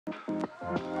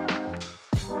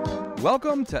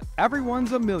Welcome to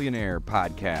Everyone's a Millionaire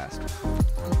podcast.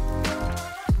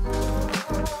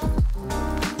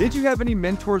 Did you have any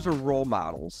mentors or role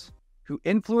models who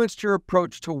influenced your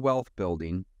approach to wealth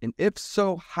building? And if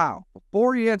so, how?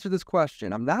 Before you answer this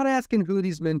question, I'm not asking who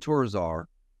these mentors are.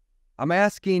 I'm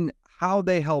asking how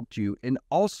they helped you. And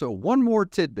also, one more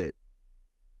tidbit.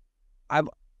 I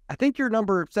think you're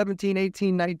number 17,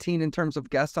 18, 19 in terms of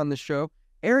guests on the show.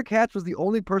 Eric Hatch was the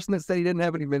only person that said he didn't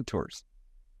have any mentors.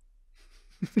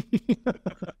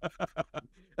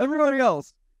 Everybody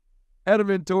else had a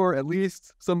mentor, at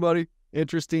least somebody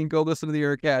interesting. Go listen to the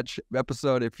Eric Hatch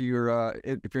episode if you're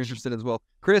interested as well.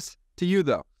 Chris, to you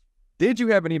though, did you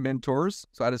have any mentors?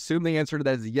 So I'd assume the answer to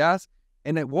that is yes.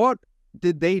 And what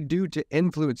did they do to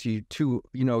influence you to,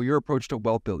 your approach to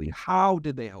wealth building? How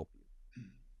did they help you?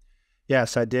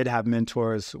 Yes, I did have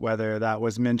mentors, whether that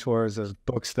was mentors as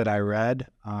books that I read,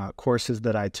 courses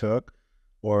that I took,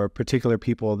 or particular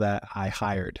people that I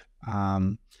hired.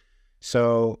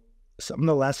 So some of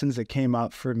the lessons that came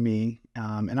up for me,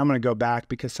 and I'm going to go back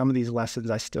because some of these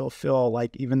lessons I still feel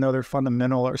like, even though they're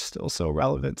fundamental, are still so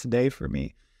relevant today for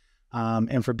me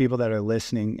and for people that are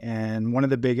listening. And one of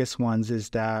the biggest ones is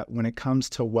that when it comes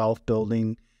to wealth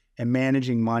building and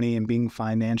managing money and being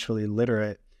financially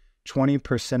literate,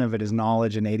 20% of it is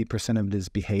knowledge and 80% of it is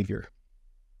behavior.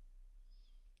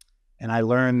 And I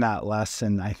learned that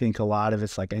lesson. I think a lot of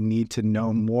it's like, I need to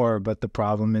know more, but the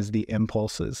problem is the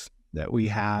impulses that we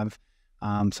have,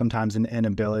 sometimes an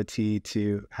inability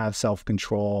to have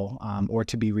self-control or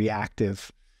to be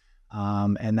reactive.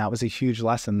 And that was a huge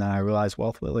lesson that I realized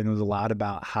wealth building was a lot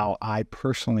about how I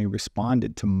personally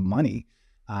responded to money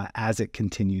as it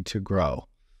continued to grow.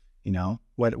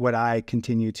 What I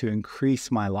continue to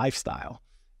increase my lifestyle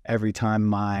every time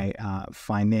my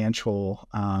financial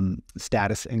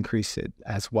status increased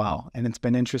as well. And it's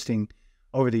been interesting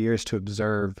over the years to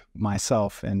observe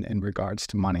myself in regards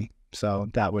to money. So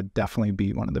that would definitely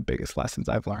be one of the biggest lessons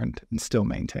I've learned and still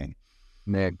maintain.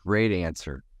 Man, great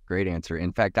answer. Great answer.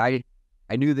 In fact, I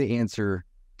knew the answer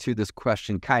to this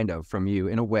question kind of from you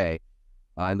in a way.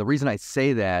 And the reason I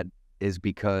say that is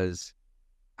because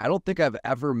I don't think I've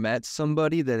ever met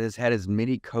somebody that has had as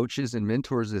many coaches and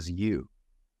mentors as you.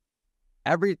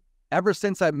 Ever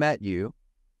since I met you,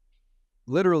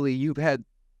 literally you've had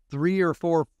 3 or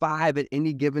 4 or 5 at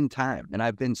any given time. And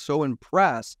I've been so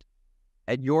impressed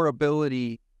at your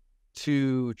ability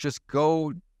to just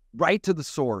go right to the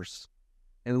source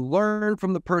and learn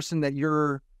from the person that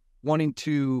you're wanting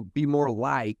to be more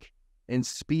like and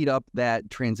speed up that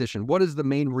transition. What is the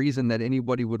main reason that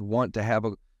anybody would want to have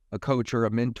a coach or a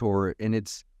mentor? And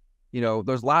it's,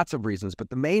 there's lots of reasons,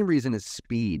 but the main reason is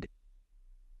speed.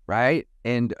 Right?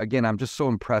 And again, I'm just so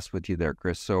impressed with you there,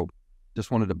 Chris. So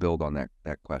just wanted to build on that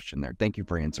question there. Thank you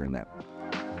for answering that.